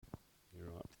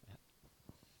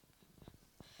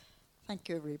Thank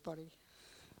you, everybody.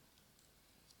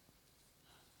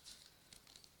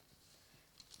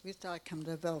 We started coming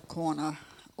to Val Corner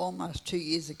almost 2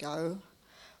 years ago.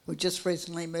 We just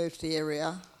recently moved to the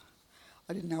area.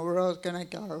 I didn't know where I was going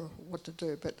to go, what to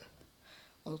do, but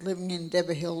I was living in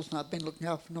Dever Hills and I've been looking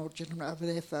after an old gentleman over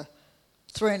there for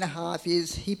 3.5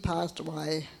 years. He passed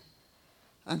away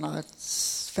and I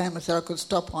family said I could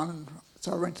stop on,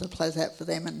 so I rented the place out for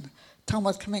them, and time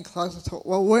was coming close. I thought,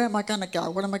 well, where am I going to go?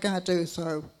 What am I going to do?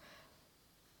 So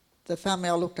the family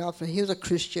I looked after, he was a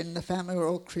Christian, the family were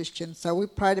all Christian, so we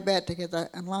prayed about it together,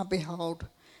 and lo and behold,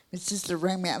 my sister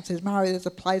rang me up and says, Murray, there's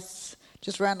a place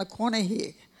just around the corner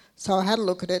here. So I had a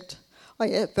look at it. Oh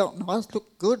yeah, it felt nice,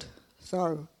 looked good.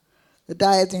 So the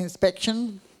day of the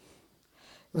inspection,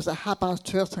 it was at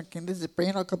 2:30. I was thinking, this is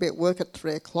brilliant, I've got to be at work at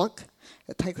 3 o'clock.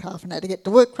 It takes half an hour to get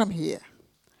to work from here.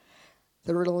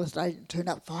 The real estate agent turned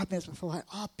up 5 minutes before. I went,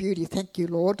 oh, beauty, thank you,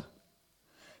 Lord.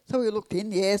 So we looked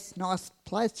in, yes, nice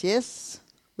place, yes.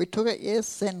 We took it,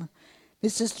 yes. Then my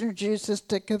sister introduced us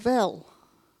to Cavell.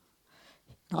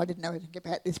 I didn't know anything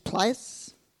about this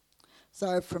place.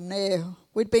 So from there,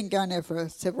 we'd been going there for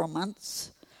several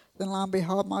months. Then lo and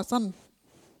behold, my son.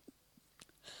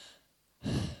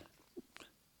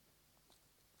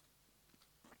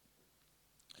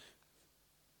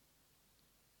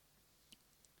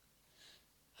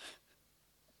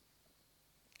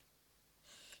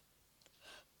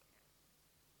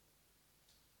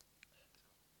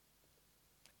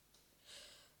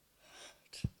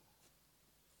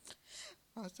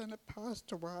 My son had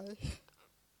passed away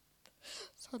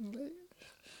suddenly.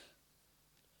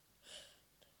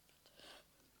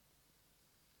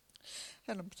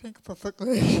 And I'm thankful for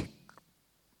Glenn.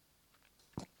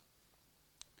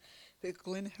 That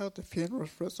Glenn held the funeral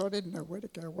for us. I didn't know where to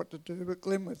go, what to do, but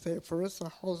Glenn was there for us the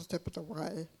whole step of the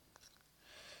way.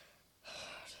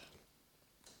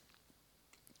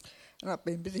 And I've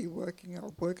been busy working. I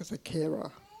work as a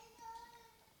carer.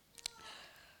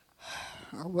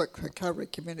 I work for Recovery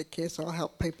Community Care, so I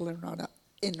help people in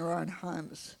their own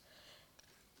homes.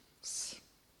 Just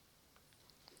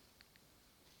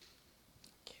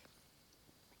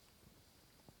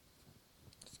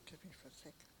give me for a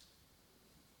second.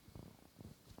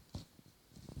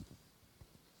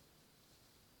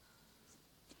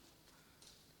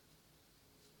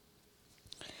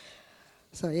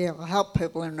 So yeah, I help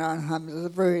people in their own homes. It's a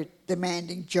very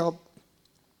demanding job.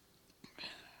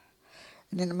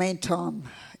 And in the meantime,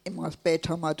 in my spare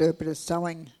time, I do a bit of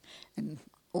sewing and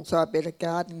also a bit of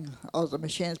gardening. I was a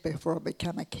machinist before I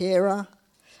became a carer,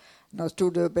 and I still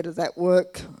do a bit of that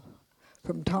work.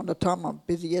 From time to time, I'm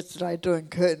busy yesterday doing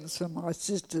curtains for my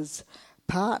sister's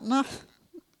partner.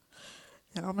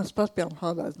 You know, I'm supposed to be on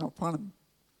holidays, not find them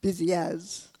busy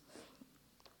as.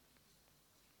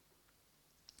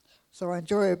 So I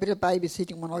enjoy a bit of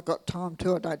babysitting when I've got time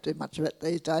too. I don't do much of it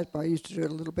these days, but I used to do a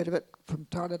little bit of it from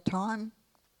time to time.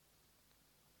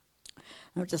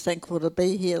 I'm just thankful to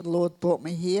be here. The Lord brought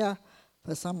me here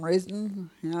for some reason,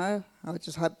 you know. I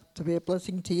just hope to be a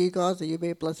blessing to you guys, or you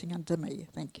be a blessing unto me.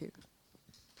 Thank you.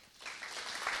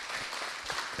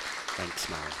 Thanks,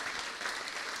 Murray.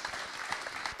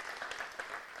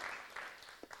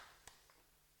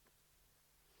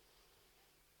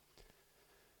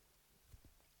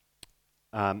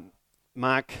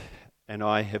 Mark and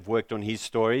I have worked on his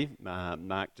story.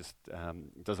 Mark just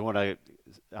doesn't want to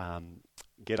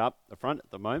get up the front at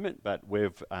the moment, but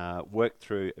we've worked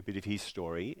through a bit of his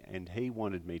story, and he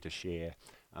wanted me to share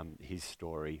his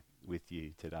story with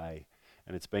you today.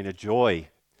 And it's been a joy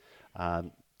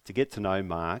to get to know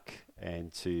Mark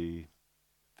and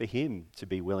for him to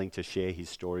be willing to share his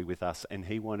story with us, and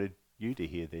he wanted you to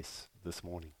hear this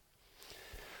morning.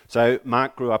 So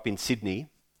Mark grew up in Sydney,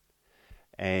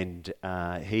 and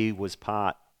he was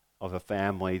part of a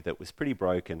family that was pretty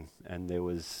broken, and there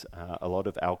was a lot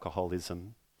of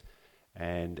alcoholism,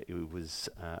 and it was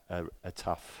a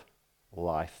tough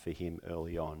life for him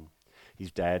early on.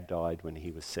 His dad died when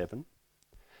he was 7,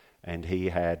 and he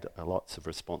had lots of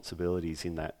responsibilities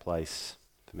in that place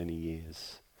for many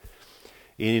years.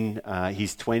 In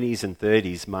his 20s and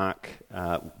 30s, Mark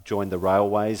joined the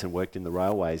railways and worked in the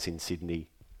railways in Sydney,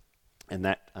 and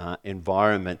that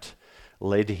environment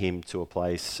led him to a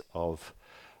place of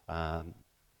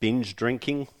binge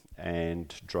drinking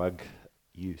and drug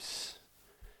use.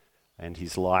 And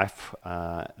his life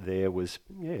there was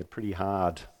pretty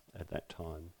hard at that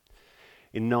time.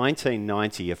 In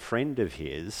 1990, a friend of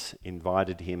his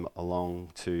invited him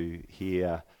along to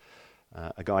hear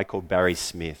a guy called Barry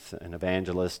Smith, an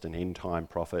evangelist, an end-time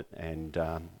prophet, and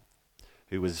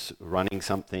who was running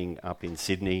something up in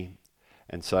Sydney.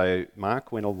 And so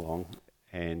Mark went along,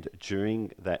 And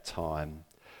during that time,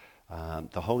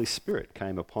 the Holy Spirit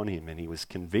came upon him and he was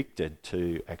convicted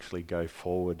to actually go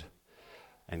forward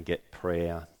and get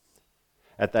prayer.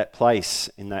 At that place,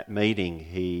 in that meeting,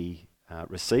 he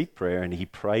received prayer and he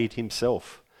prayed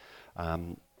himself,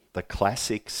 the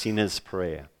classic sinner's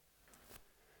prayer.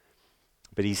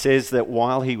 But he says that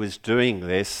while he was doing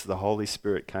this, the Holy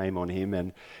Spirit came on him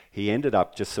and he ended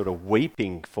up just sort of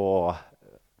weeping for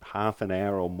half an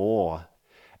hour or more.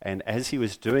 And as he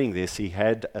was doing this, he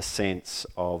had a sense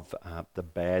of the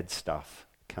bad stuff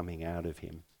coming out of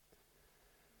him.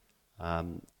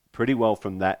 Pretty well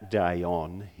from that day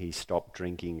on, he stopped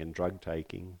drinking and drug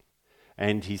taking.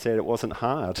 And he said it wasn't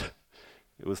hard.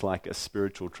 It was like a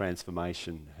spiritual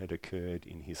transformation had occurred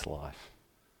in his life.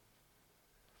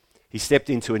 He stepped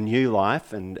into a new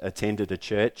life and attended a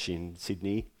church in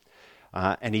Sydney.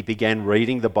 And he began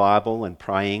reading the Bible and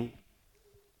praying.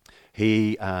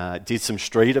 He did some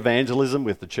street evangelism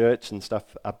with the church and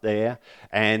stuff up there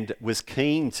and was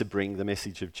keen to bring the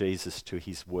message of Jesus to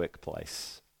his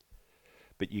workplace.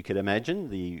 But you could imagine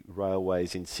the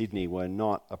railways in Sydney were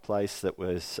not a place that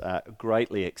was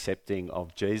greatly accepting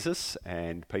of Jesus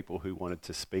and people who wanted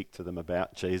to speak to them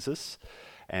about Jesus.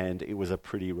 And it was a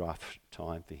pretty rough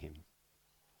time for him.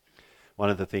 One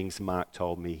of the things Mark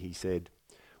told me, he said,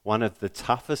 one of the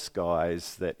toughest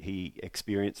guys that he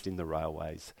experienced in the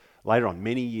railways, later on,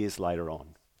 many years later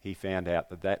on, he found out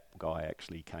that that guy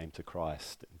actually came to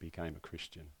Christ and became a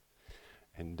Christian.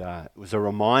 And it was a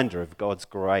reminder of God's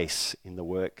grace in the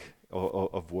work,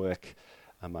 of work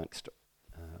amongst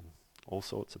all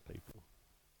sorts of people.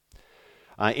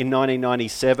 In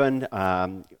 1997,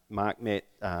 Mark met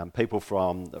people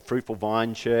from the Fruitful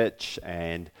Vine Church,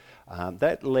 and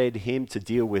that led him to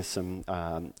deal with some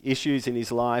issues in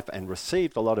his life and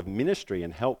received a lot of ministry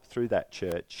and help through that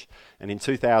church. And in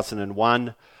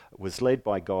 2001, was led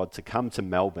by God to come to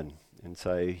Melbourne. And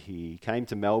so he came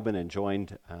to Melbourne and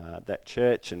joined that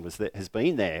church and has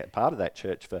been there, part of that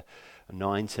church, for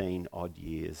 19 odd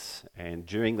years. And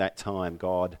during that time,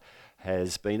 God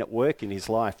has been at work in his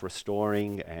life,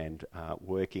 restoring and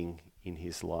working in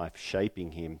his life,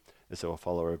 shaping him as a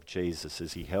follower of Jesus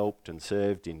as he helped and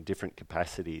served in different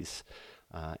capacities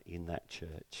in that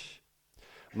church.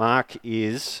 Mark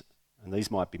is, and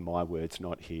these might be my words,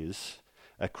 not his,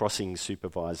 a crossing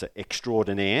supervisor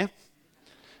extraordinaire,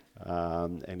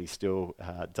 and he still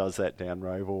does that down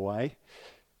Roval Way.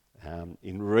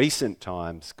 In recent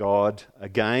times, God,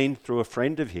 again through a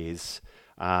friend of his,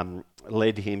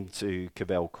 led him to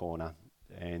Cavell Corner,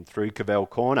 and through Cavell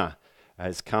Corner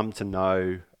has come to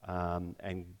know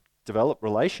and develop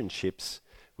relationships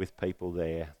with people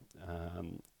there.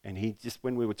 And he just,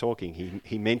 when we were talking,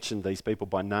 he mentioned these people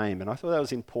by name, and I thought that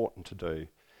was important to do.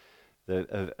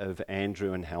 Of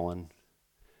Andrew and Helen,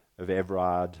 of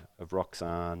Everard, of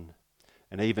Roxanne,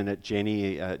 and even at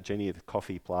Jenny of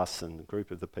Coffee Plus and a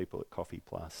group of the people at Coffee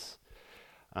Plus.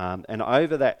 And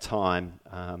over that time,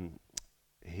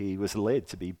 he was led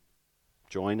to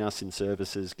join us in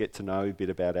services, get to know a bit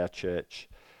about our church.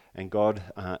 And God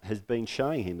has been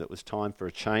showing him that it was time for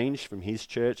a change from his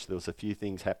church. There was a few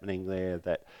things happening there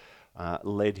that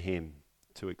led him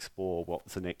to explore what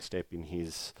was the next step in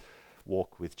his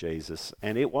walk with Jesus.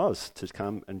 And it was to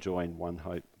come and join One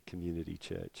Hope Community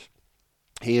Church.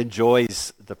 He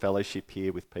enjoys the fellowship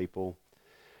here with people.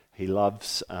 He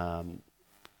loves the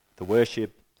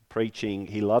worship, preaching.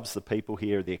 He loves the people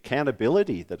here, the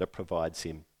accountability that it provides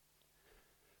him.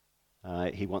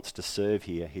 He wants to serve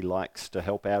here. He likes to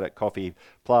help out at Coffee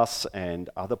Plus and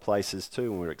other places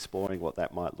too, and we're exploring what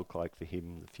that might look like for him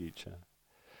in the future.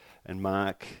 And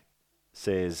Mark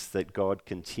says that God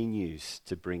continues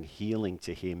to bring healing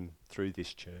to him through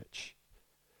this church,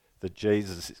 that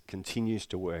Jesus continues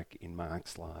to work in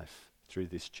Mark's life through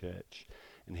this church,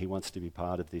 and he wants to be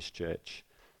part of this church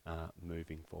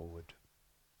moving forward.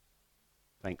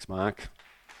 Thanks, Mark.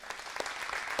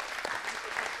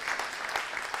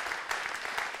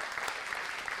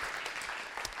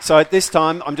 So at this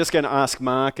time, I'm just going to ask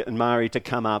Mark and Mari to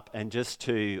come up and just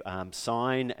to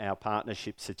sign our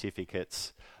partnership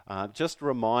certificates, just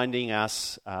reminding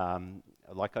us,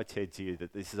 like I said to you,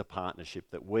 that this is a partnership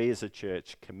that we as a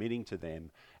church committing to them,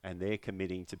 and they're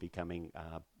committing to becoming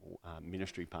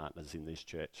ministry partners in this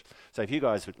church. So if you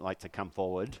guys would like to come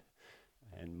forward,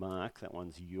 and Mark, that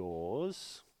one's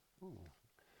yours. Ooh,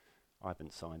 I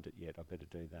haven't signed it yet. I better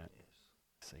do that.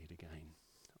 Yes. See it again.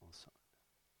 I'll sign.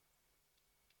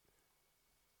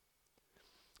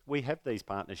 We have these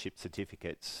partnership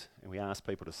certificates, and we ask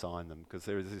people to sign them because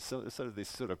there is this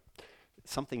sort of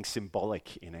something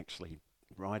symbolic in actually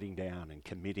writing down and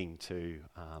committing to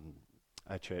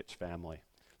a church family.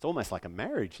 It's almost like a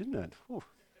marriage, isn't it? Ooh,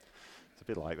 it's a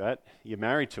bit like that. You're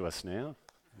married to us now.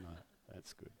 No,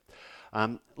 that's good.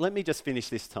 Let me just finish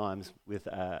this time with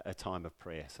a time of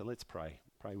prayer. So let's pray.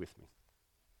 Pray with me.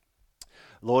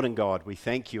 Lord and God, we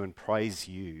thank you and praise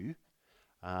you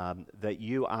that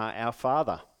you are our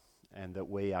Father and that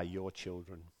we are your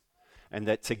children and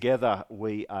that together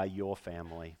we are your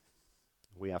family.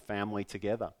 We are family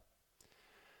together.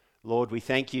 Lord, we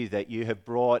thank you that you have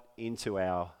brought into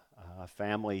our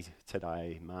family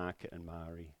today Mark and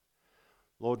Mari.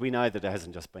 Lord, we know that it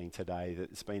hasn't just been today, that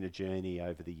it's been a journey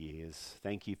over the years.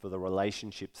 Thank you for the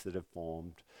relationships that have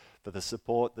formed, for the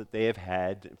support that they've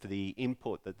had, for the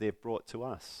input that they've brought to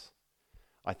us.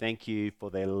 I thank you for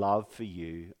their love for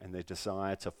you and their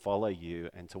desire to follow you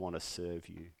and to want to serve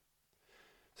you.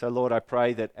 So Lord, I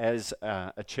pray that as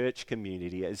a church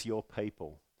community, as your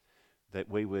people, that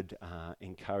we would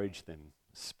encourage them,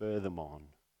 spur them on,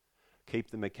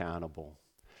 keep them accountable,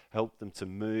 help them to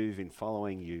move in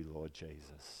following you, Lord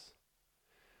Jesus.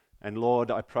 And Lord,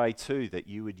 I pray too that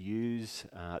you would use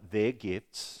their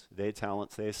gifts, their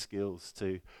talents, their skills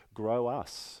to grow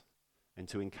us and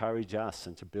to encourage us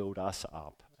and to build us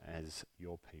up as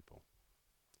your people.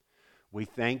 We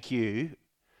thank you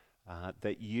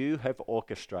that you have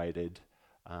orchestrated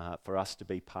for us to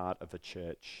be part of a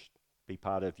church, be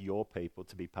part of your people,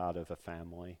 to be part of a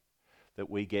family, that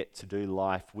we get to do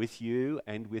life with you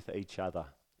and with each other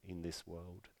in this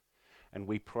world. And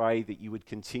we pray that you would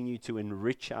continue to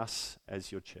enrich us as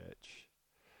your church,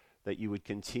 that you would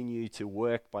continue to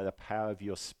work by the power of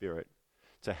your Spirit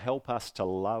to help us to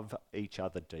love each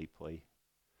other deeply,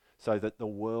 so that the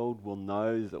world will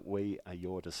know that we are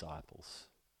your disciples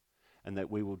and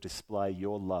that we will display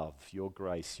your love, your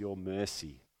grace, your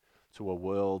mercy to a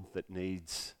world that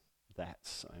needs that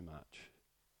so much.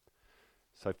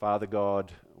 So, Father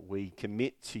God, we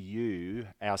commit to you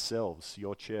ourselves,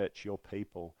 your church, your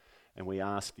people, and we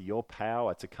ask for your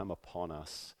power to come upon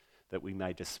us, that we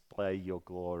may display your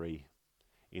glory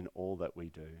in all that we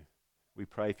do. We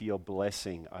pray for your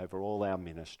blessing over all our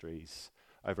ministries,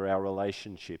 over our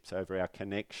relationships, over our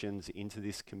connections into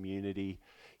this community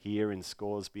here in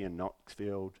Scoresby and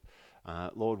Knoxfield.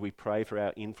 Lord, we pray for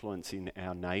our influence in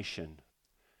our nation.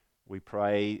 We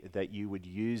pray that you would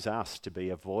use us to be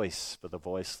a voice for the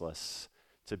voiceless,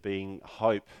 to bring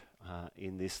hope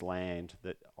in this land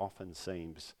that often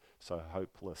seems so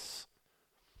hopeless.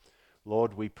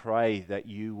 Lord, we pray that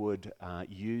you would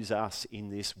use us in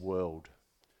this world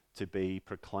to be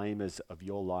proclaimers of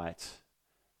your light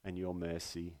and your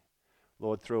mercy.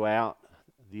 Lord, throughout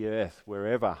the earth,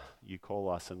 wherever you call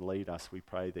us and lead us, we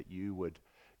pray that you would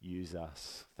use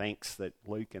us. Thanks that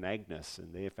Luke and Agnes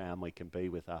and their family can be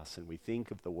with us, and we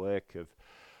think of the work of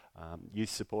Youth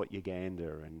Support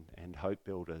Uganda and Hope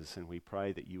Builders, and we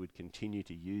pray that you would continue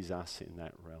to use us in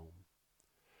that realm.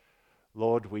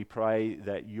 Lord, we pray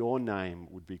that your name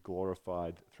would be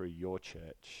glorified through your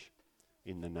church,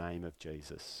 in the name of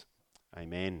Jesus.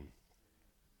 Amen.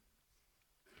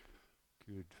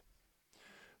 Good.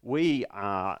 We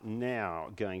are now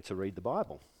going to read the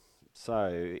Bible. So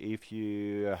if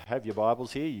you have your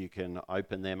Bibles here, you can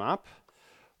open them up,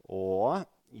 or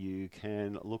you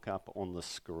can look up on the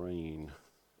screen.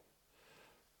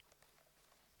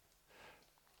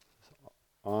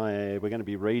 We're going to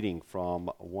be reading from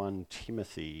 1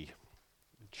 Timothy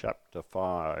chapter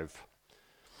 5.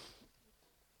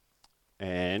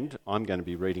 And I'm going to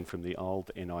be reading from the old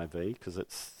NIV because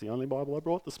it's the only Bible I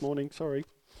brought this morning, sorry.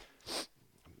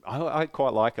 I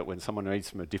quite like it when someone reads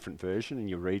from a different version and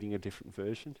you're reading a different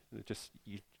version.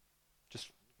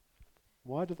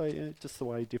 Why do they, just the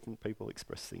way different people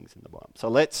express things in the Bible. So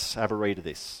let's have a read of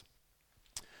this.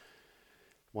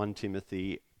 1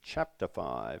 Timothy chapter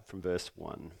 5 from verse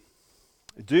 1.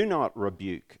 Do not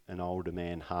rebuke an older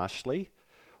man harshly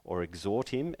or exhort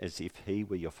him as if he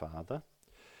were your father.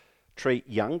 Treat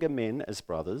younger men as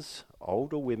brothers,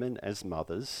 older women as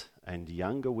mothers, and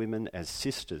younger women as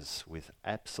sisters with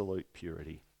absolute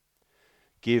purity.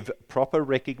 Give proper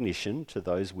recognition to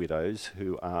those widows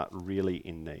who are really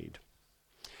in need.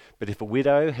 But if a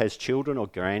widow has children or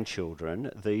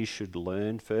grandchildren, these should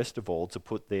learn first of all to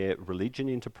put their religion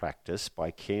into practice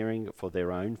by caring for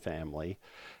their own family,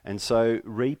 and so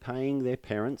repaying their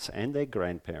parents and their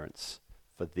grandparents,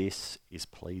 for this is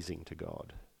pleasing to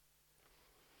God.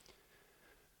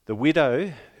 The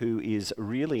widow who is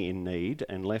really in need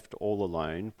and left all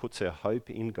alone puts her hope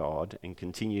in God and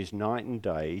continues night and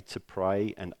day to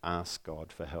pray and ask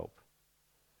God for help.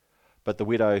 But the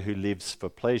widow who lives for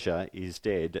pleasure is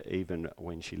dead even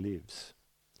when she lives.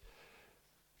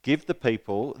 Give the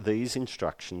people these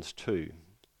instructions too,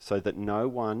 so that no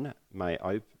one may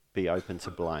be open to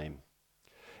blame.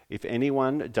 If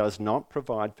anyone does not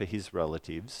provide for his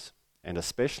relatives, and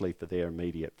especially for their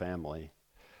immediate family,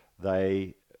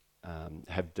 they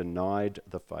have denied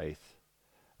the faith,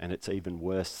 and it's even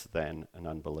worse than an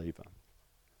unbeliever.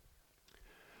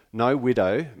 No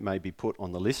widow may be put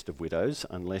on the list of widows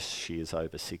unless she is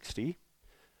over 60,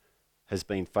 has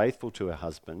been faithful to her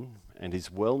husband, and is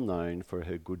well known for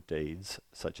her good deeds,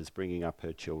 such as bringing up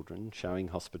her children, showing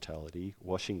hospitality,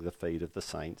 washing the feet of the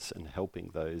saints, and helping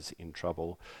those in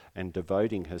trouble, and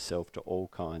devoting herself to all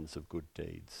kinds of good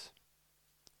deeds.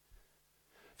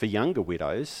 For younger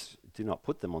widows, do not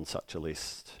put them on such a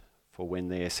list, for when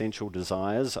their essential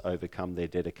desires overcome their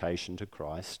dedication to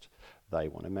Christ, they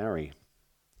want to marry.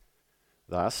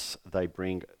 Thus, they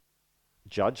bring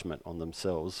judgment on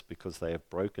themselves because they have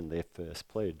broken their first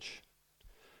pledge.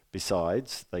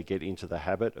 Besides, they get into the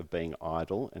habit of being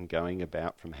idle and going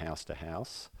about from house to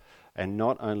house. And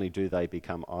not only do they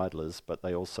become idlers, but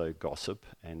they also gossip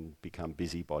and become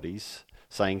busybodies,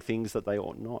 saying things that they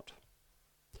ought not.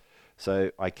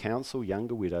 So I counsel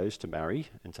younger widows to marry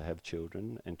and to have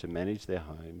children and to manage their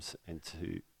homes and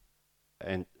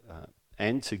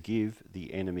to give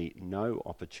the enemy no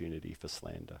opportunity for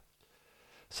slander.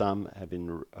 Some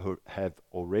have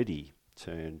already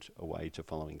turned away to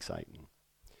following Satan.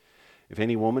 If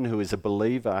any woman who is a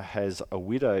believer has a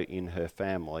widow in her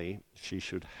family, she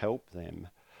should help them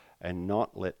and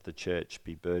not let the church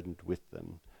be burdened with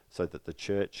them, so that the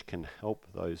church can help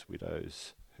those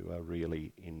widows who are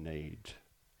really in need.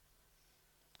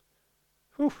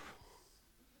 Whew.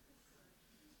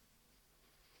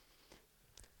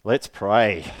 Let's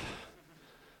pray.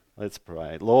 Let's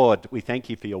pray. Lord, we thank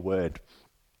you for your word.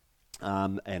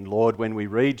 And Lord, when we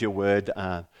read your word,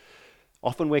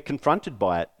 often we're confronted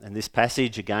by it. And this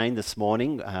passage again this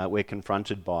morning, we're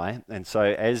confronted by. And so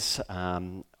as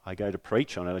I go to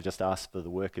preach on it, I just ask for the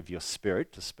work of your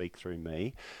Spirit to speak through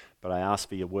me. But I ask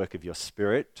for your work of your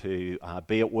Spirit to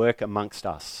be at work amongst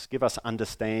us. Give us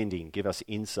understanding, give us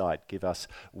insight, give us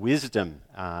wisdom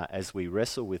as we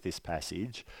wrestle with this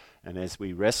passage and as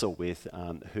we wrestle with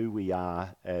who we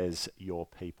are as your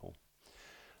people.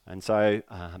 And so,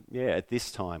 at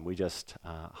this time, we just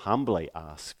humbly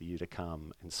ask for you to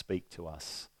come and speak to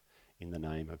us in the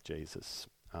name of Jesus.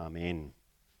 Amen.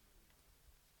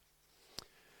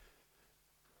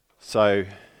 So,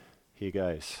 here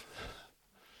goes.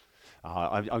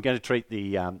 I'm going to treat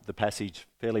the passage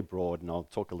fairly broad, and I'll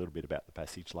talk a little bit about the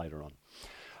passage later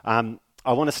on.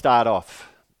 I want to start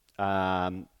off.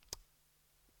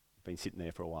 Been sitting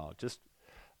there for a while. Just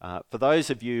for those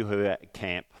of you who were at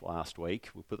camp last week,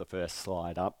 we'll put the first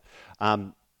slide up.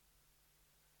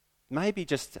 Maybe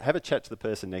just have a chat to the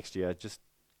person next to you. Just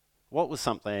what was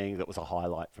something that was a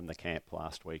highlight from the camp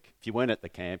last week? If you weren't at the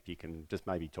camp, you can just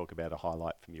maybe talk about a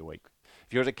highlight from your week.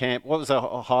 If you're at a camp, what was a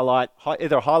highlight?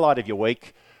 Either a highlight of your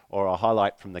week or a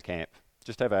highlight from the camp.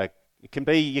 Just have you can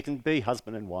be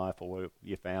husband and wife or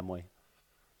your family.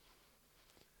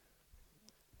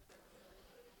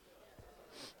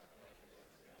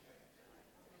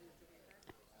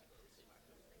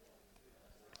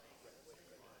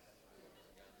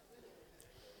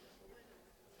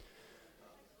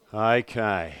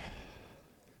 Okay.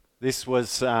 This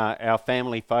was our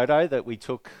family photo that we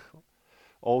took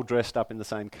all dressed up in the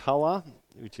same colour,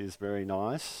 which is very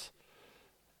nice.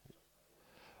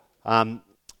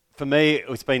 For me,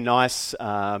 it's been nice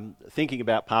thinking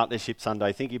about Partnership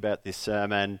Sunday, thinking about this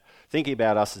sermon, thinking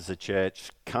about us as a church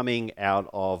coming out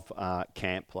of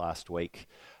camp last week,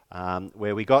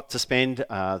 where we got to spend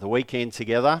the weekend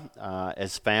together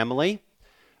as family.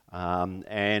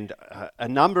 And a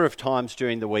number of times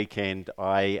during the weekend,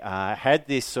 I had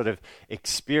this sort of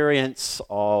experience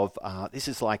of this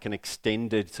is like an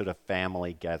extended sort of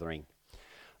family gathering.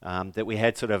 That we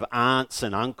had sort of aunts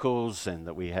and uncles, and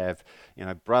that we have,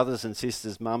 brothers and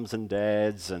sisters, mums and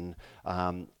dads, and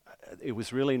it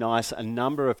was really nice. A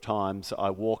number of times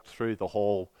I walked through the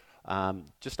hall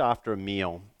just after a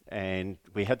meal, and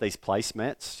we had these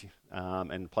placemats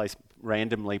and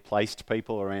randomly placed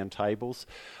people around tables.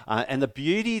 And the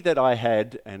beauty that I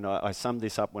had, and I summed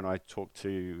this up when I talked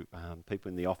to people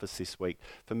in the office this week,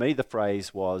 for me the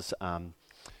phrase was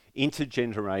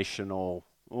intergenerational,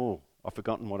 I've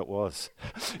forgotten what it was,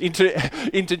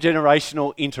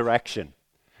 intergenerational interaction.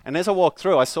 And as I walked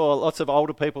through, I saw lots of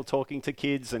older people talking to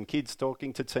kids, and kids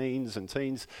talking to teens, and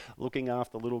teens looking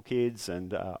after little kids,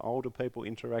 and older people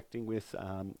interacting with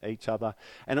each other.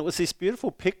 And it was this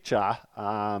beautiful picture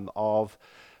of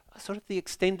sort of the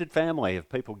extended family of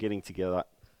people getting together.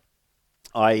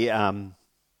 I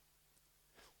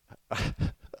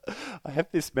have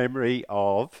this memory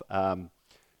of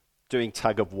doing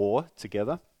tug of war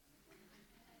together.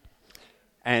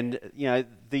 And,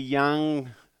 the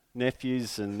young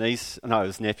nephews and niece, no, it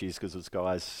was nephews because it was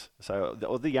guys, so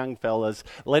all the young fellas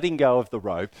letting go of the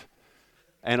rope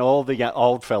and all the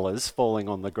old fellas falling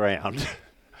on the ground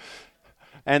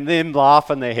and them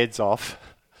laughing their heads off.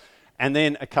 And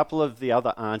then a couple of the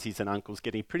other aunties and uncles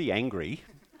getting pretty angry,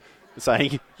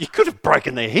 saying, "You could have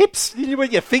broken their hips. What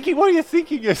are you thinking? What are you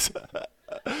thinking?"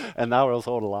 And they were all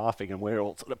sort of laughing, and we're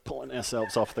all sort of pulling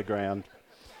ourselves off the ground.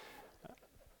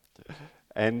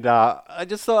 And I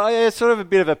just thought, it's sort of a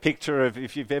bit of a picture of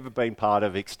if you've ever been part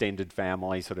of extended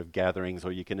family sort of gatherings,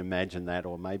 or you can imagine that,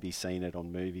 or maybe seen it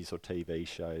on movies or TV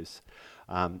shows.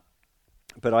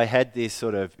 But I had this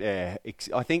sort of,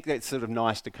 I think that's sort of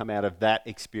nice to come out of that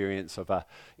experience of a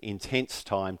intense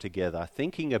time together,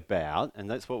 thinking about, and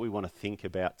that's what we want to think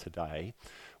about today,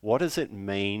 what does it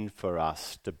mean for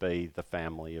us to be the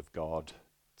family of God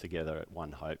together at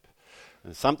One Hope?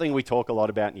 And something we talk a lot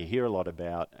about and you hear a lot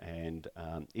about, and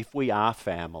if we are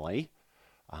family,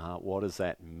 what does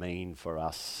that mean for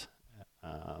us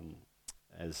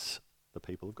as the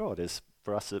people of God, as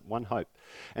for us at One Hope?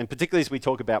 And particularly as we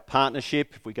talk about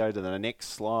partnership, if we go to the next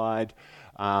slide,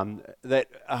 as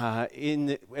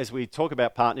we talk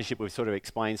about partnership, we've sort of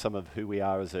explained some of who we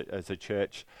are as a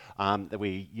church, that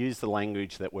we use the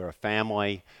language that we're a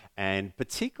family, and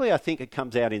particularly I think it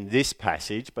comes out in this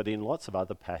passage, but in lots of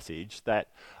other passages, that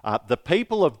the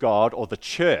people of God, or the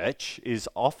church, is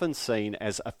often seen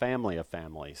as a family of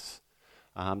families.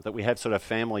 That we have sort of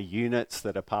family units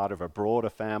that are part of a broader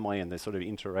family, and there's sort of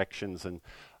interactions and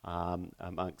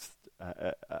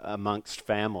amongst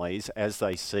families as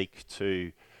they seek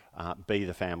to be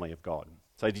the family of God.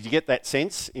 So did you get that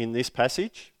sense in this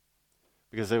passage?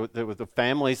 Because there were the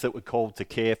families that were called to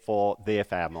care for their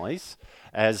families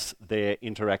as they're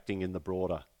interacting in the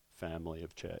broader family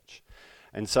of church.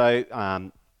 And so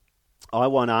I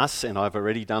want us, and I've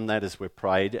already done that as we've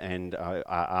prayed, and I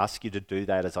ask you to do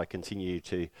that as I continue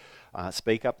to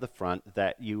speak up the front,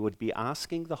 that you would be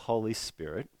asking the Holy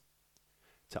Spirit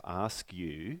to ask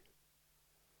you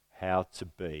how to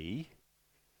be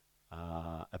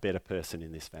a better person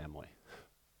in this family.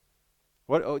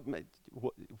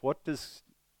 What does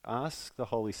ask the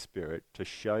Holy Spirit to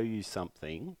show you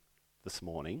something this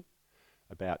morning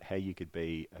about how you could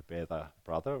be a better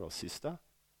brother or sister,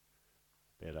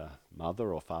 better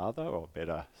mother or father, or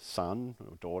better son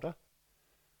or daughter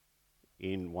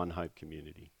in One Hope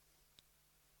community?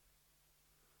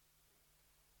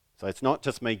 So it's not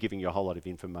just me giving you a whole lot of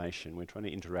information. We're trying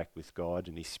to interact with God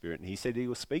and His Spirit, and He said He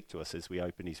will speak to us as we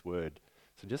open His Word.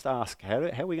 So just ask, how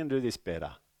are we going to do this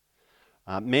better?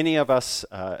 Many of us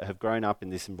have grown up in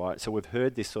this environment, so we've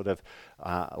heard this sort of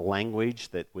language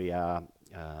that we are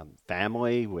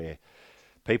family, we're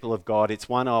people of God. It's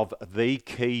one of the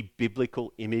key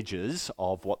biblical images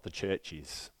of what the church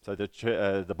is. So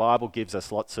the Bible gives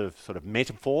us lots of sort of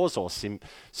metaphors or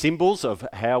symbols of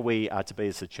how we are to be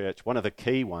as a church. One of the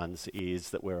key ones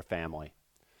is that we're a family,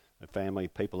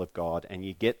 people of God, and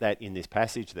you get that in this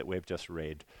passage that we've just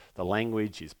read. The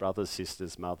language is brothers,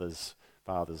 sisters, mothers,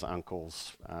 fathers,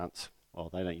 uncles, aunts. Well,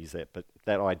 they don't use that, but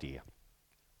that idea.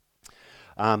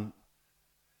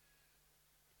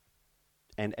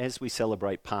 And as we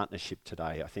celebrate partnership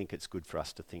today, I think it's good for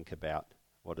us to think about,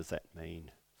 what does that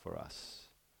mean for us?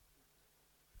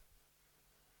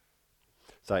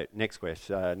 So next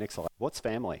question, next slide. What's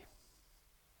family?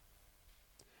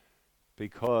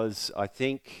 Because I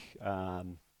think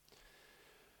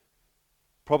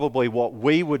probably what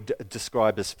we would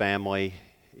describe as family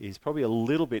is probably a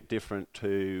little bit different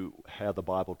to how the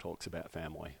Bible talks about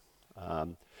family.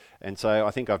 And so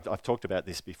I think I've talked about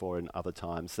this before in other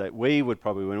times, that we would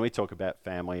probably, when we talk about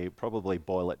family, probably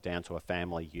boil it down to a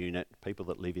family unit, people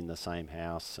that live in the same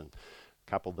house, and a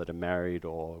couple that are married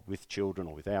or with children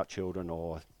or without children,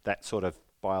 or that sort of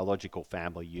biological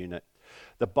family unit.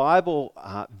 The Bible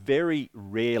very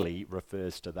rarely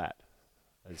refers to that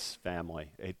as family.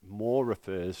 It more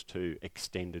refers to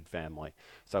extended family.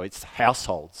 So it's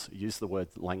households. Use the word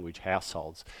language,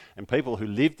 households. And people who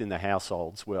lived in the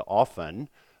households were often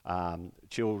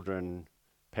children,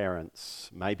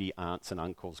 parents, maybe aunts and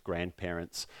uncles,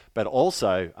 grandparents, but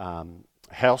also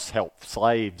house help,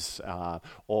 slaves,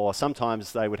 or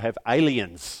sometimes they would have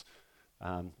aliens,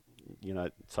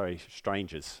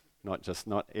 strangers.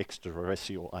 Not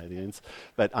extraterrestrial aliens,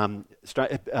 but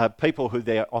people who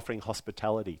they're offering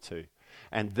hospitality to.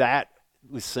 And that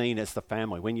was seen as the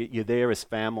family. When you're there as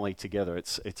family together,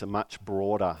 it's a much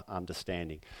broader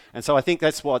understanding. And so I think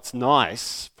that's what's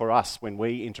nice for us when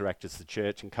we interact as the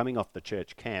church, and coming off the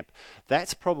church camp,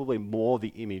 that's probably more the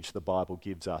image the Bible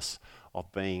gives us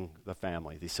of being the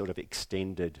family, this sort of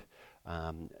extended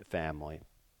family.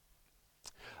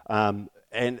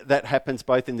 And that happens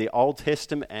both in the Old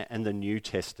Testament and the New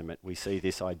Testament. We see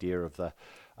this idea of the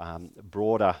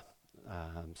broader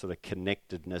sort of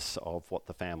connectedness of what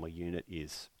the family unit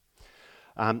is.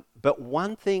 But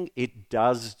one thing it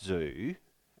does do,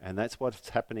 and that's what's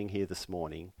happening here this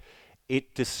morning,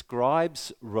 it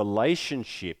describes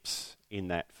relationships in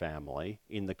that family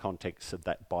in the context of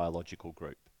that biological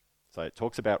group. So it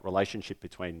talks about relationship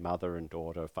between mother and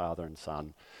daughter, father and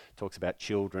son. It talks about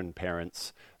children,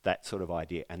 parents, that sort of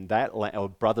idea. And that, or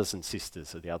brothers and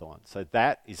sisters are the other one. So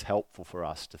that is helpful for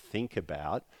us to think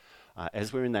about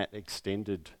as we're in that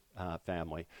extended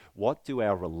family. What do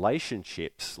our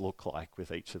relationships look like with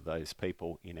each of those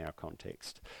people in our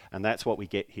context? And that's what we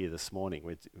get here this morning.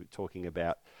 We're talking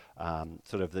about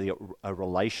sort of a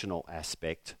relational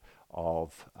aspect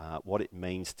of what it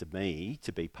means to me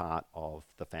to be part of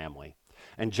the family.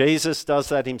 And Jesus does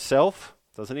that himself,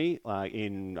 doesn't he?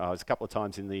 There's a couple of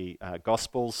times in the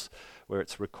Gospels where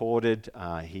it's recorded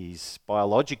his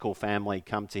biological family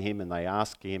come to him and they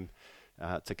ask him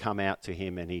to come out to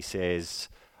him, and he says,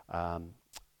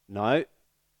 no,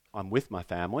 I'm with my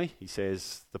family. He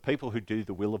says, the people who do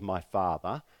the will of my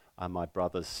Father are my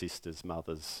brothers, sisters,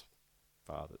 mothers,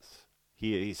 fathers.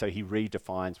 So he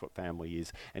redefines what family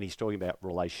is, and he's talking about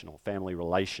family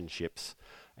relationships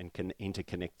and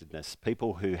interconnectedness.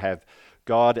 People who have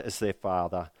God as their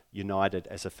father, united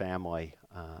as a family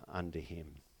under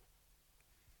him.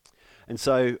 And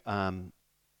so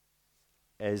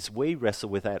as we wrestle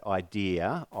with that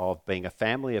idea of being a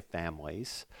family of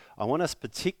families, I want us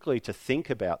particularly to think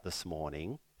about this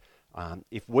morning,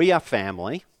 if we are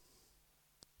family,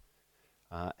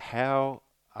 how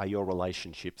are your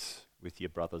relationships with your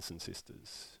brothers and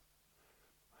sisters?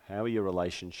 How are your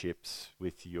relationships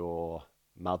with your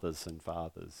mothers and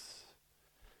fathers?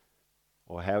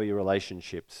 Or how are your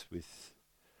relationships with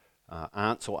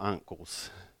aunts or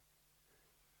uncles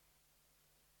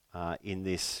in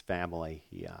this family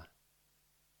here?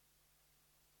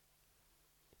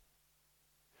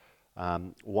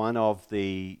 One of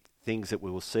the things that we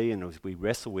will see, and as we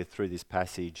wrestle with through this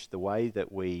passage, the way that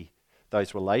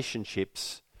those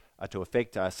relationships are to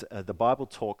affect us, the Bible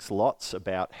talks lots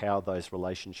about how those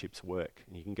relationships work.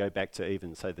 And you can go back to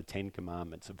even, say, the 10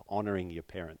 Commandments of honouring your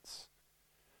parents,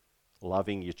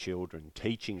 loving your children,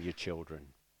 teaching your children.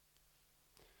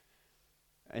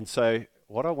 And so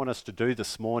what I want us to do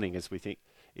this morning as we think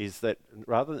is that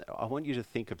I want you to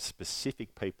think of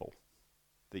specific people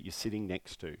that you're sitting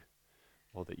next to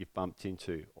or that you've bumped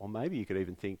into. Or maybe you could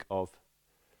even think of,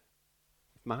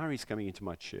 if Mari's coming into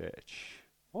my church,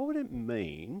 what would it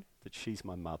mean that she's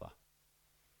my mother?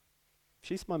 If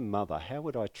she's my mother, how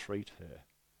would I treat her?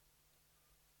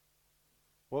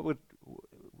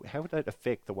 How would that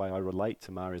affect the way I relate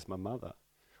to Mari as my mother?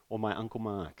 Or my Uncle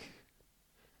Mark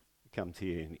come to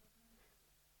you and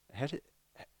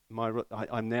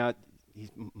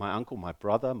he's my uncle, my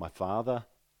brother, my father.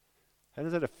 How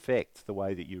does that affect the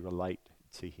way that you relate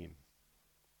to him?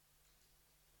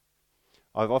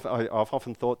 I've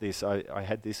often thought this. I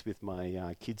had this with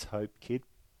my Kids Hope kid.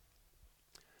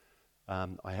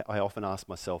 I often ask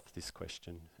myself this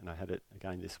question, and I had it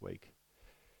again this week.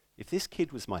 If this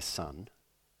kid was my son,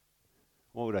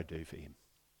 what would I do for him?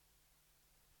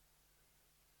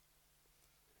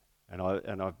 And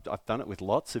I've done it with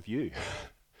lots of you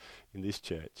in this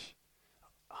church.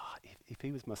 If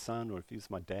he was my son or if he was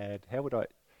my dad, how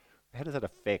does that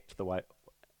affect the way?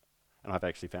 And I've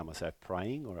actually found myself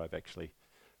praying, or I've actually,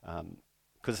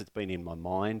 because it's been in my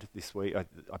mind this week, I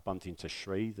bumped into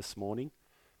Shri this morning,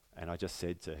 and I just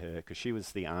said to her, because she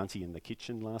was the auntie in the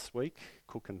kitchen last week,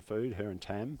 cooking food, her and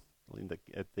Tam,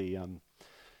 at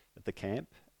the camp,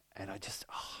 and I just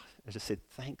said,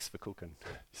 thanks for cooking.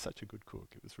 You're such a good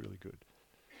cook. It was really good.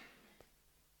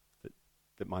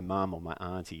 That my mum or my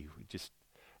auntie would just,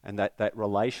 and that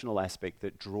relational aspect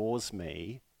that draws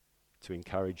me to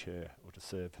encourage her or to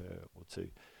serve her or to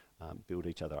build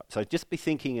each other up. So just be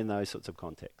thinking in those sorts of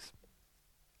contexts.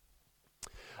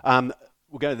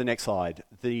 We'll go to the next slide.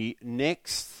 The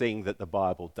next thing that the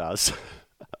Bible does,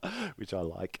 which I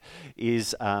like,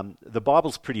 is the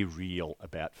Bible's pretty real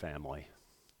about family.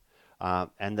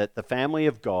 And that the family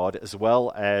of God, as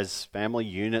well as family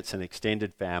units and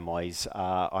extended families,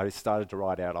 I started to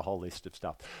write out a whole list of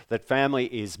stuff. That family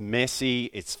is messy,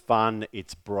 it's fun,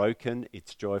 it's broken,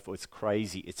 it's joyful, it's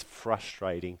crazy, it's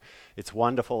frustrating, it's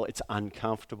wonderful, it's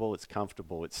uncomfortable, it's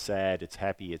comfortable, it's sad, it's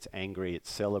happy, it's angry,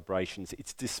 it's celebrations,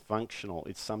 it's dysfunctional,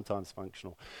 it's sometimes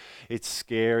functional, it's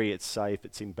scary, it's safe,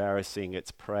 it's embarrassing,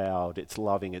 it's proud, it's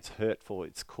loving, it's hurtful,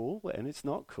 it's cool, and it's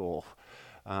not cool.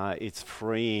 It's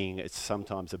freeing. It's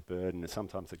sometimes a burden.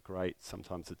 Sometimes it's great.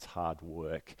 Sometimes it's hard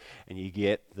work. And you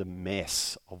get the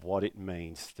mess of what it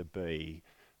means to be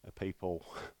a people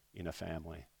in a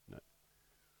family. No.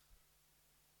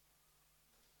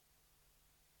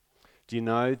 Do you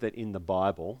know that in the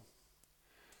Bible,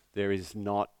 there is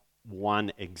not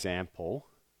one example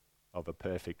of a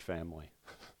perfect family?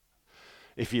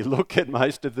 If you look at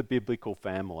most of the biblical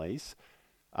families,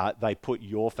 they put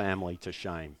your family to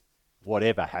shame.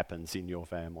 Whatever happens in your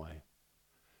family.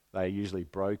 They're usually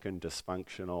broken,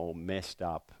 dysfunctional, messed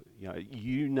up.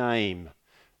 You name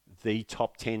the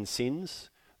top 10 sins,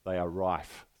 they are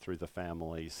rife through the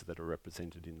families that are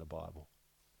represented in the Bible,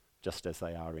 just as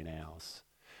they are in ours.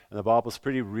 And the Bible's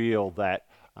pretty real that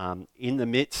in the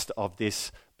midst of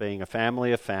this being a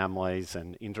family of families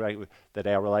and that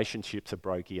our relationships are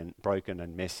broken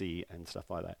and messy and stuff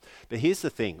like that. But here's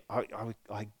the thing.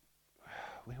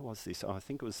 Where was this? I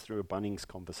think it was through a Bunnings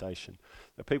conversation.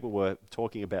 The people were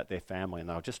talking about their family and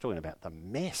they were just talking about the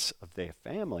mess of their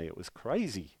family. It was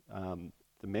crazy,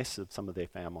 the mess of some of their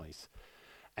families.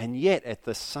 And yet, at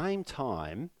the same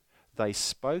time, they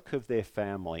spoke of their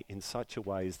family in such a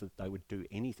way that they would do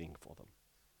anything for them.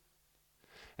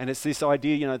 And it's this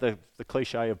idea, the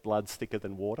cliche of blood's thicker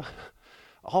than water.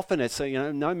 Often it's,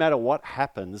 no matter what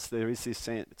happens, there is this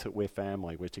sense that we're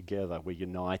family, we're together, we're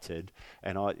united,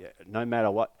 and no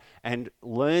matter what. And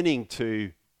learning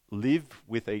to live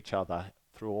with each other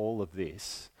through all of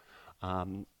this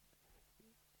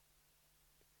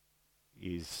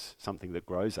is something that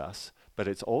grows us, but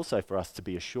it's also for us to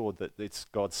be assured that it's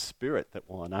God's Spirit that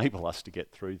will enable us to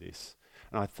get through this.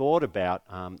 And I thought about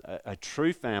a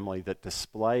true family that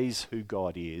displays who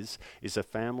God is a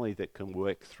family that can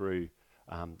work through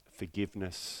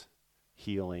forgiveness,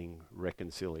 healing,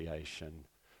 reconciliation,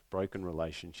 broken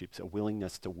relationships, a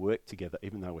willingness to work together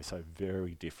even though we're so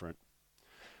very different.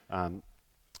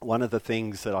 One of the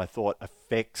things that I thought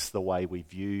affects the way we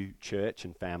view church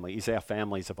and family is our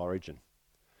families of origin.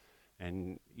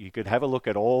 And you could have a look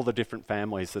at all the different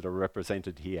families that are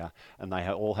represented here, and they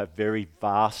all have very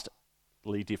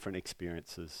vastly different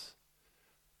experiences.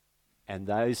 And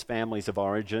those families of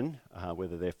origin,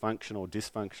 whether they're functional,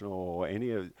 dysfunctional, or any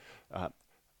of,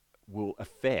 will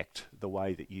affect the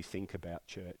way that you think about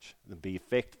church, and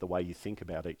affect the way you think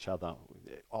about each other,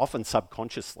 often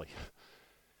subconsciously.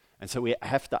 And so we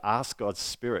have to ask God's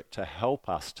Spirit to help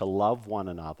us to love one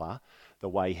another the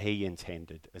way He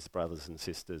intended, as brothers and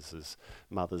sisters, as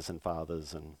mothers and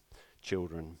fathers and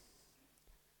children,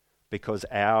 because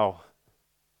our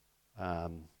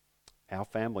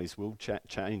families will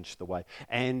change the way.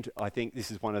 And I think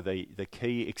this is one of the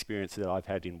key experiences that I've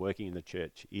had in working in the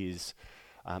church is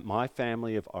my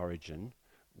family of origin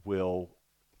will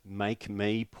make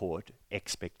me put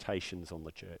expectations on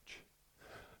the church,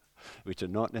 which are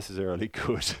not necessarily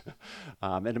good.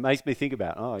 And it makes me think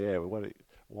about,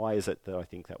 why is it that I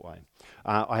think that way?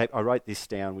 I wrote this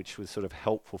down, which was sort of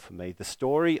helpful for me. The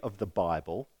story of the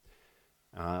Bible,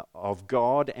 of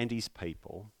God and His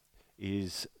people,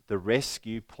 is the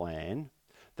rescue plan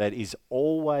that is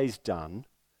always done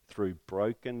through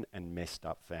broken and messed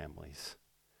up families,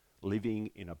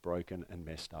 living in a broken and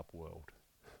messed up world.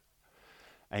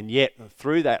 And yet,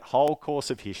 through that whole course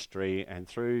of history and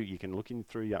you can look in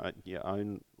through your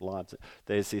own lives,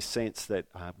 there's this sense that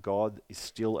God is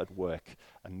still at work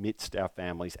amidst our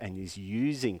families and is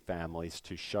using families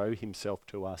to show Himself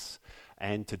to us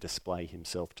and to display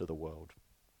Himself to the world.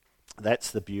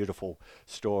 That's the beautiful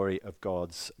story of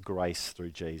God's grace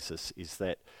through Jesus, is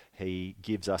that He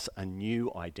gives us a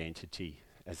new identity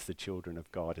as the children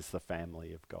of God, as the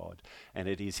family of God. And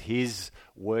it is His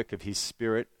work of His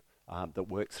Spirit that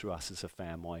works through us as a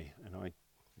family. And I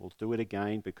will do it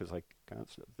again because I can't.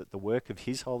 That the work of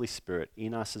His Holy Spirit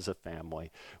in us as a family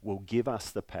will give us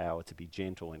the power to be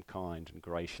gentle and kind and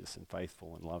gracious and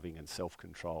faithful and loving and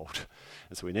self-controlled.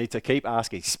 And so we need to keep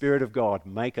asking, Spirit of God,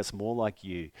 make us more like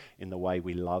You in the way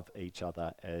we love each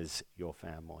other as Your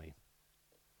family.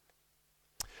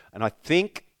 And I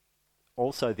think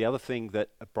also the other thing that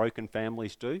broken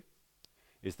families do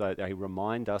is that they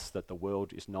remind us that the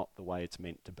world is not the way it's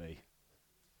meant to be.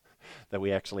 That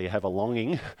we actually have a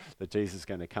longing that Jesus is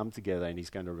going to come together and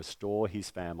He's going to restore His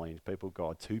family and people of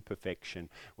God to perfection,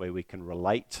 where we can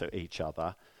relate to each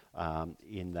other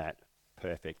in that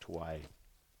perfect way.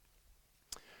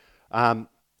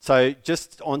 So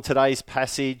just on today's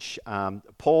passage,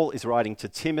 Paul is writing to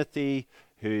Timothy,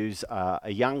 who's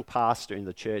a young pastor in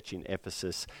the church in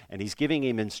Ephesus, and he's giving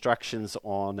him instructions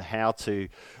on how to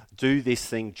do this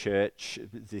thing, church,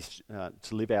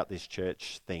 to live out this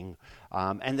church thing.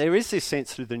 And there is this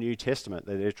sense through the New Testament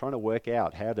that they're trying to work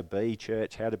out how to be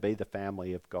church, how to be the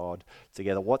family of God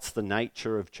together. What's the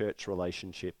nature of church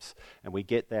relationships? And we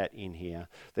get that in here.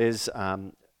 There's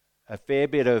a fair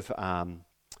bit of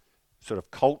sort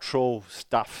of cultural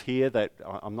stuff here that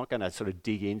I'm not going to sort of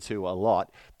dig into a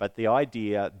lot, but the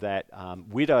idea that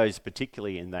widows,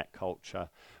 particularly in that culture,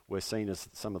 were seen as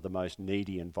some of the most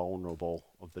needy and vulnerable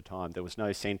of the time. There was no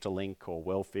Centrelink or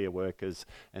welfare workers,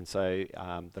 and so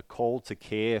the call to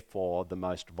care for the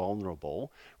most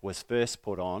vulnerable was first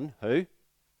put on who?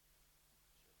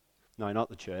 No, not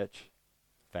the church.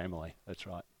 Family, that's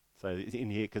right. So in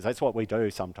here, because that's what we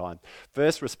do sometimes.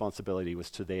 First responsibility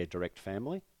was to their direct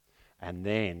family, and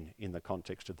then in the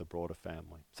context of the broader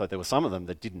family. So there were some of them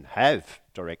that didn't have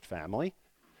direct family.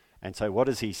 And so what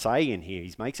does he say in here?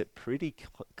 He makes it pretty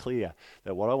clear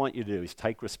that what I want you to do is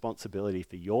take responsibility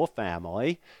for your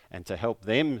family and to help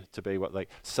them to be what they,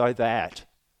 so that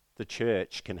the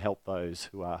church can help those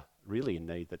who are really in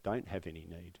need, that don't have any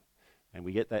need. And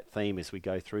we get that theme as we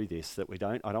go through this, that we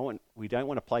don't want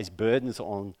to place burdens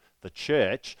on the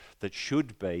church that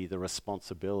should be the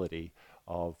responsibility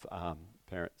of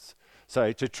parents.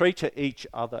 So to treat each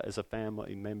other as a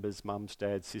family, members, mums,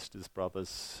 dads, sisters,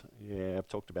 brothers. Yeah, I've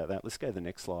talked about that. Let's go to the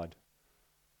next slide.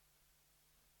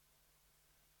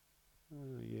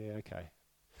 Yeah, okay.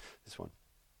 This one.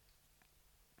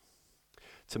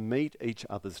 To meet each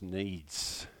other's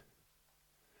needs.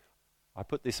 I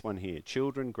put this one here.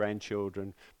 Children,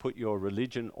 grandchildren, put your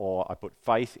religion, or I put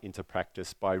faith into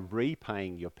practice by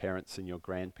repaying your parents and your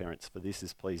grandparents, for this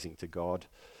is pleasing to God.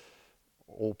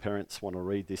 All parents want to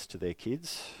read this to their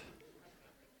kids.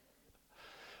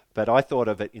 But I thought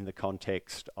of it in the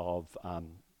context of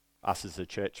us as a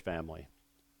church family.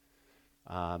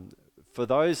 For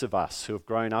those of us who have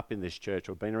grown up in this church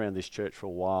or been around this church for a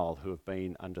while, who have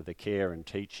been under the care and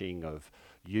teaching of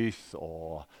youth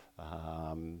or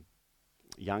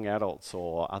young adults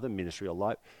or other ministry or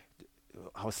life,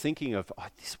 I was thinking of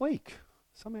this week.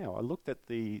 Somehow I looked at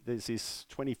there's this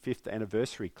 25th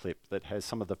anniversary clip that has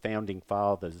some of the founding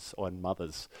fathers and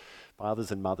mothers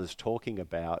talking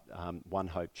about One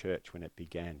Hope Church when it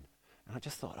began. And I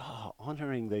just thought,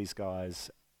 honouring these guys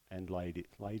and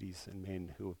ladies and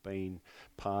men who have been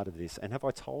part of this. And have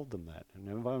I told them that? And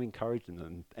have I encouraged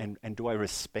them? And do I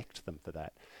respect them for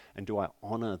that? And do I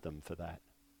honour them for that?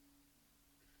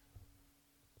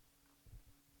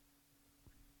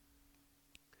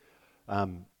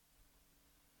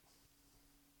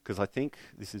 Because I think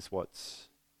this is what's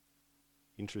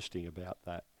interesting about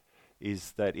that,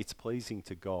 is that it's pleasing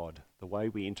to God. The way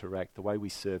we interact, the way we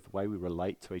serve, the way we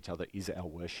relate to each other is our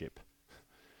worship.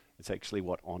 It's actually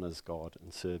what honours God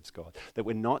and serves God. That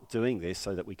we're not doing this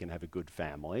so that we can have a good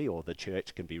family or the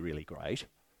church can be really great.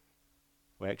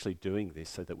 We're actually doing this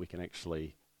so that we can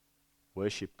actually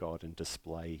worship God and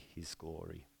display His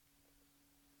glory.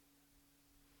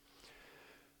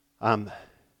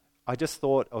 I just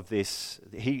thought of this.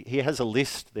 He has a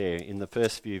list there in the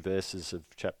first few verses of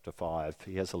chapter 5.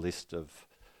 He has a list of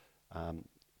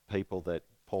people that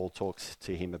Paul talks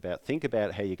to him about. Think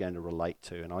about how you're going to relate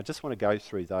to. And I just want to go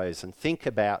through those and think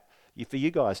about, for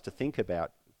you guys to think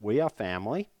about, we are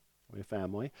family. We're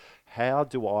family. How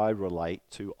do I relate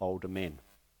to older men?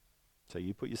 So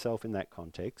you put yourself in that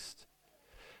context.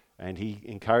 And he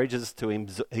encourages to him,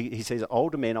 he says,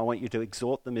 older men, I want you to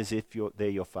exhort them as if they're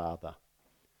your father.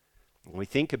 And we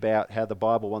think about how the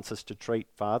Bible wants us to treat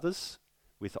fathers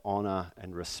with honour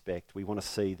and respect. We want to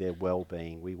see their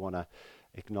well-being. We want to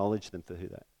acknowledge them for who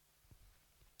they are.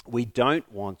 We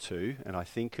don't want to, and I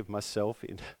think of myself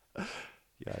in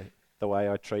the way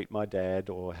I treat my dad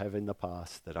or have in the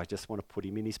past, that I just want to put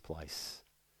him in his place.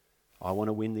 I want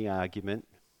to win the argument.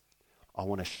 I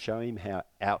want to show him how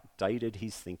outdated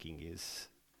his thinking is.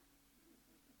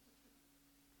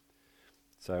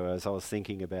 So as I was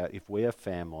thinking about, if we're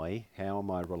family, how am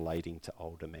I relating to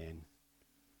older men?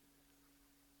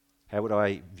 How would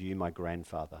I view my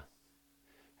grandfather?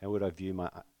 How would I view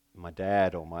my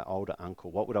dad or my older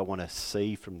uncle? What would I want to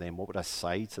see from them? What would I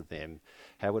say to them?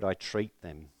 How would I treat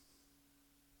them?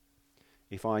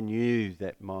 If I knew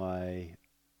that my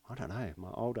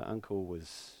older uncle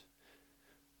was,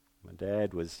 my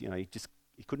dad was,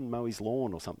 he couldn't mow his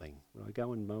lawn or something, would I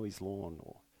go and mow his lawn?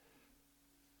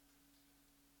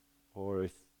 Or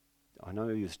if I know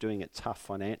he was doing it tough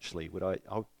financially,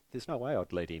 there's no way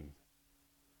I'd let him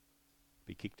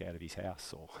be kicked out of his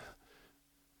house. Or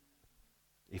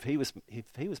if he was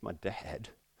my dad,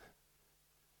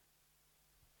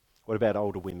 What about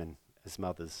older women as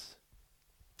mothers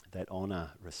that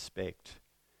honour, respect?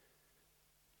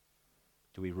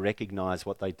 Do we recognise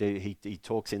what they do? He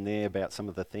talks in there about some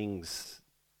of the things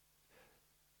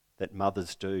that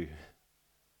mothers do.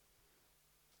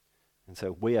 And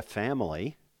so we are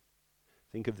family.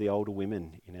 Think of the older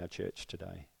women in our church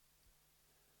today.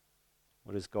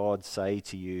 What does God say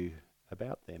to you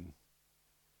about them?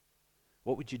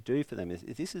 What would you do for them?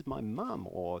 If this is my mum,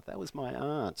 or that was my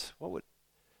aunt, how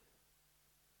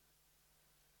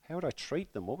would I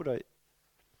treat them?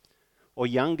 Or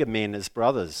younger men as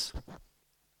brothers.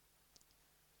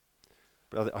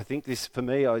 Brother, I think this, for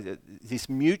me, this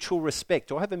mutual respect.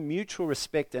 Do I have a mutual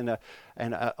respect and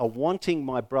a wanting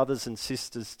my brothers and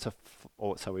sisters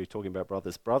so we're talking about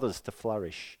brothers to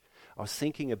flourish? I was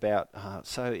thinking about,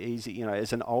 so easy,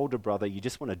 as an older brother, you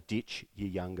just want to ditch your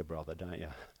younger brother, don't you?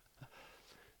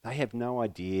 They have no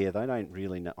idea. They don't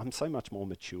really know. I'm so much more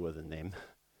mature than them.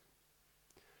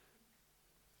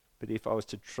 But if I was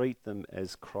to treat them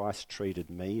as Christ treated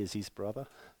me as his brother,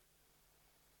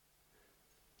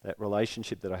 that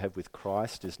relationship that I have with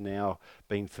Christ is now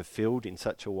being fulfilled in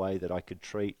such a way that I could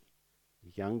treat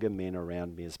younger men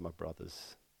around me as my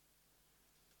brothers.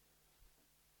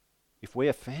 If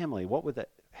we're family,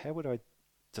 how would I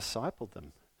disciple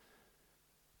them?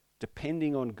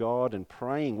 Depending on God and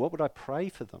praying, what would I pray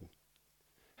for them?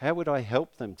 How would I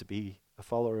help them to be a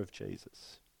follower of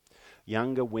Jesus?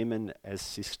 Younger women as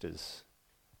sisters.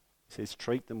 He says,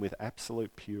 treat them with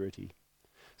absolute purity.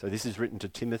 So this is written to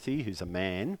Timothy, who's a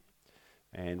man,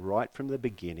 and right from the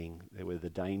beginning, there were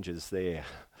the dangers there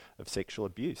of sexual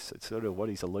abuse. It's sort of what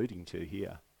he's alluding to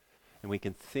here. And we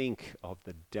can think of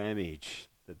the damage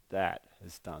that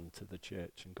has done to the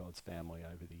church and God's family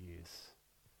over the years.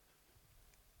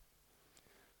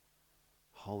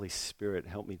 Holy Spirit,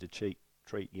 help me to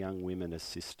treat young women as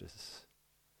sisters,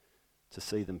 to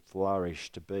see them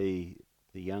flourish, to be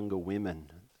the younger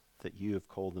women that you have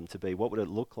called them to be. What would it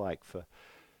look like for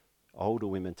older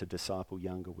women to disciple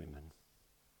younger women?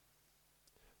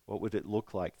 What would it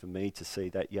look like for me to see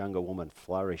that younger woman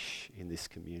flourish in this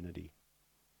community?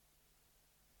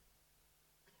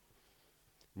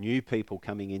 New people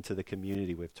coming into the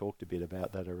community, we've talked a bit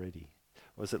about that already.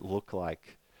 What does it look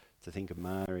like to think of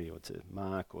Mary or to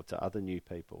Mark or to other new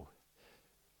people?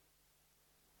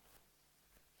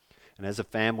 And as a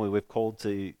family, we're called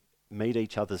to meet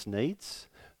each other's needs.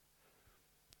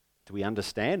 Do we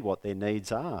understand what their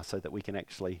needs are so that we can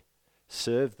actually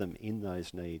serve them in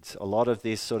those needs? A lot of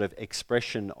this sort of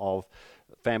expression of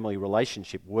family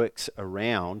relationship works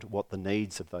around what the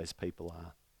needs of those people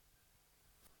are.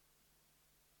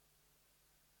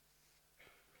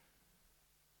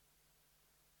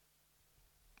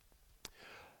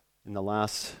 In the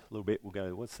last little bit, we'll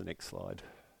go, what's the next slide?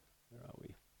 Where are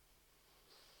we?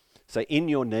 So in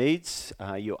your needs,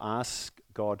 you ask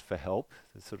God for help.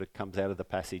 It sort of comes out of the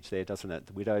passage there, doesn't it?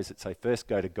 The widows that say, first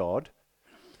go to God.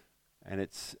 And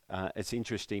it's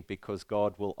interesting because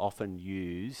God will often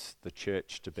use the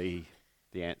church to be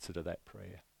the answer to that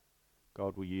prayer.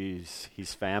 God will use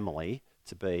his family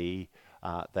to be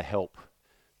the help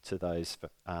to those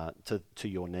to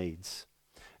your needs.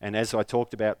 And as I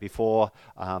talked about before,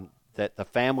 that the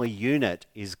family unit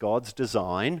is God's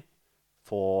design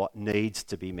for needs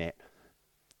to be met.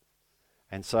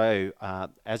 And so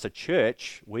as a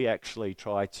church, we actually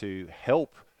try to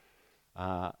help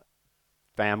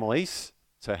families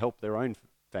to help their own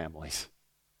families.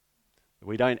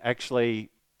 We don't actually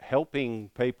helping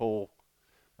people.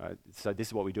 So this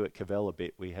is what we do at Cavell a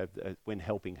bit. We have when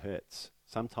helping hurts.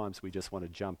 Sometimes we just want to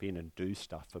jump in and do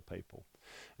stuff for people.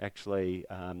 Actually,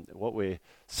 what we're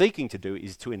seeking to do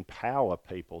is to empower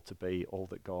people to be all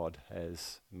that God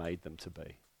has made them to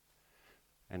be.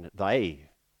 And that they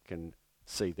can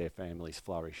see their families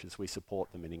flourish as we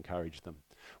support them and encourage them.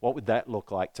 What would that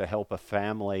look like to help a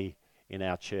family in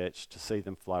our church, to see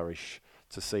them flourish,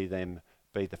 to see them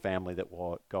be the family that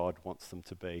God wants them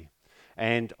to be?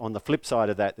 And on the flip side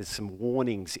of that, there's some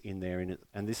warnings in there.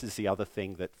 And this is the other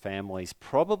thing that families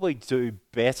probably do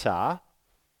better.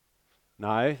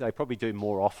 No, they probably do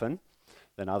more often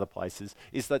than other places,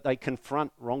 is that they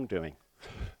confront wrongdoing.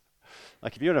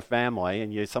 Like if you're in a family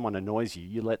and someone annoys you,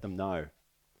 you let them know.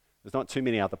 There's not too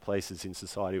many other places in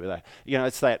society where that.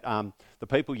 It's that the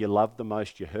people you love the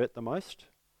most, you hurt the most.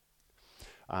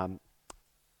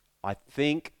 I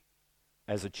think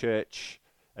as a church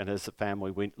and as a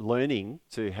family, we're learning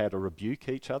to how to rebuke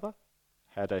each other,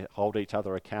 how to hold each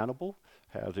other accountable,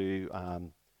 how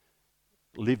to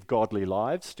live godly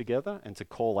lives together, and to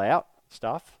call out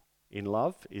stuff in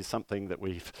love is something that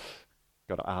we've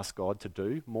got to ask God to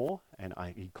do more, and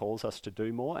he calls us to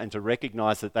do more, and to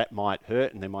recognise that that might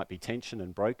hurt and there might be tension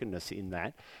and brokenness in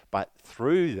that, but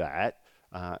through that,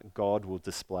 God will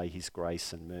display his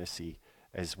grace and mercy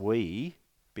as we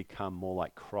become more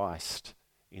like Christ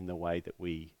in the way that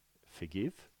we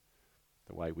forgive,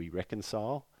 the way we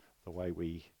reconcile, the way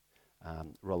we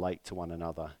relate to one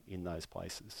another in those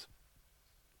places.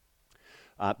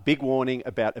 Big warning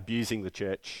about abusing the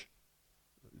church.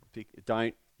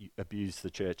 Don't abuse the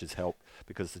church's help,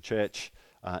 because the church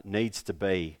needs to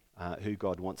be who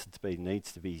God wants it to be,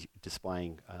 needs to be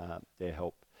displaying their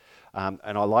help. And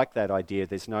I like that idea.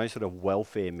 There's no sort of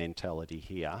welfare mentality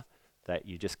here that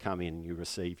you just come in, you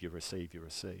receive, you receive, you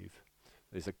receive.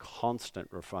 There's a constant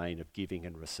refrain of giving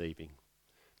and receiving.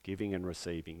 Giving and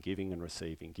receiving, giving and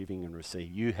receiving, giving and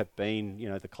receiving. You have been,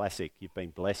 the classic, you've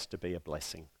been blessed to be a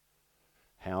blessing.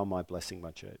 How am I blessing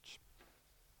my church?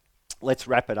 Let's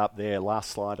wrap it up there.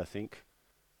 Last slide, I think.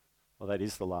 Well, that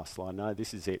is the last slide. No,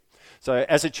 this is it. So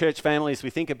as a church family, as we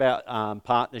think about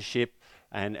partnership,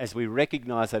 and as we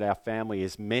recognise that our family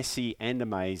is messy and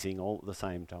amazing all at the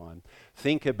same time,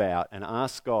 think about and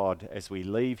ask God as we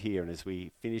leave here and as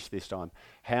we finish this time,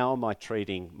 how am I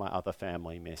treating my other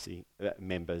family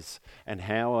members, and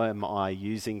how am I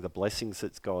using the blessings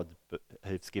that God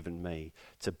has given me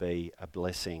to be a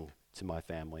blessing to my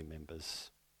family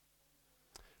members?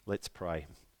 Let's pray.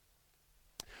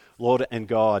 Lord and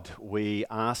God, we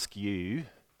ask you,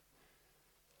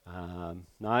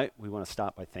 we want to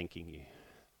start by thanking you.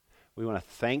 We want to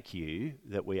thank you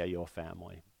that we are your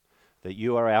family, that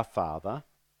you are our Father,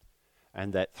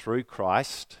 and that through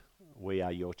Christ we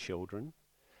are your children,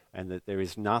 and that there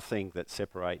is nothing that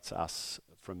separates us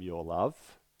from your love.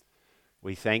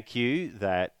 We thank you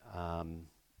that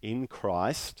in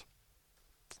Christ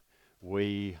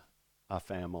we are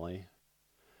family,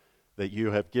 that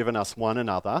you have given us one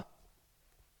another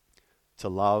to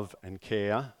love and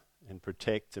care and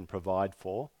protect and provide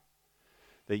for,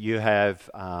 that you have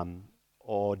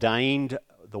ordained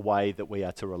the way that we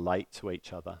are to relate to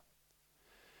each other.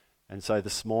 And so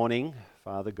this morning,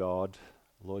 Father God,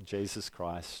 Lord Jesus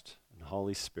Christ, and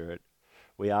Holy Spirit,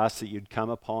 we ask that you'd come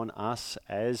upon us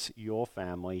as your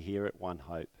family here at One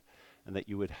Hope, and that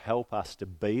you would help us to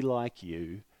be like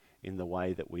you in the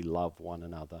way that we love one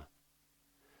another.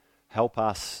 Help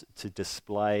us to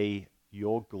display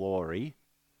your glory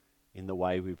in the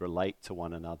way we relate to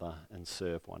one another and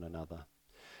serve one another.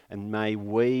 And may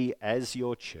we, as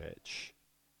your church,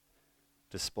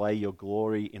 display your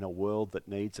glory in a world that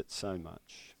needs it so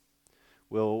much.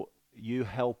 Will you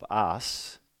help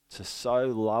us to so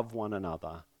love one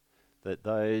another that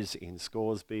those in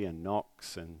Scoresby and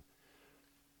Knox and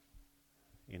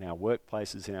in our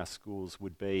workplaces, in our schools,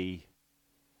 would be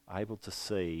able to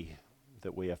see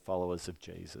that we are followers of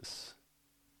Jesus.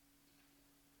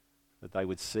 That they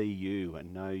would see you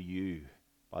and know you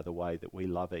by the way that we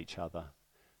love each other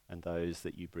and those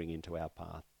that you bring into our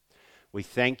path. We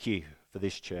thank you for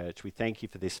this church. We thank you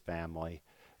for this family.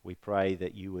 We pray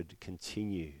that you would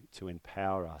continue to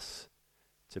empower us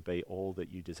to be all that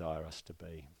you desire us to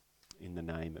be. In the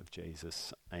name of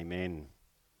Jesus, amen.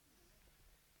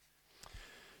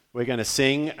 We're going to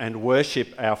sing and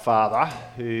worship our Father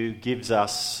who gives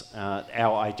us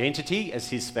our identity as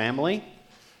his family.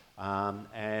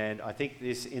 And I think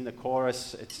this in the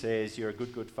chorus, it says, you're a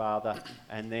good, good Father.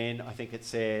 And then I think it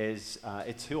says,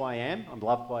 it's who I am, I'm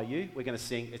loved by you. We're going to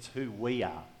sing, it's who we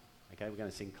are. Okay, we're going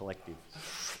to sing collective.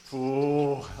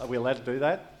 Ooh, are we allowed to do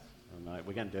that? Oh, no,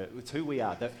 we're going to do it. It's who we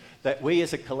are. That we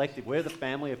as a collective, we're the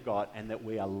family of God, and that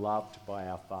we are loved by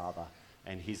our Father,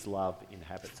 and his love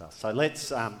inhabits us. So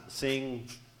let's sing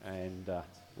and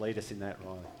lead us in that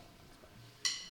rhyme.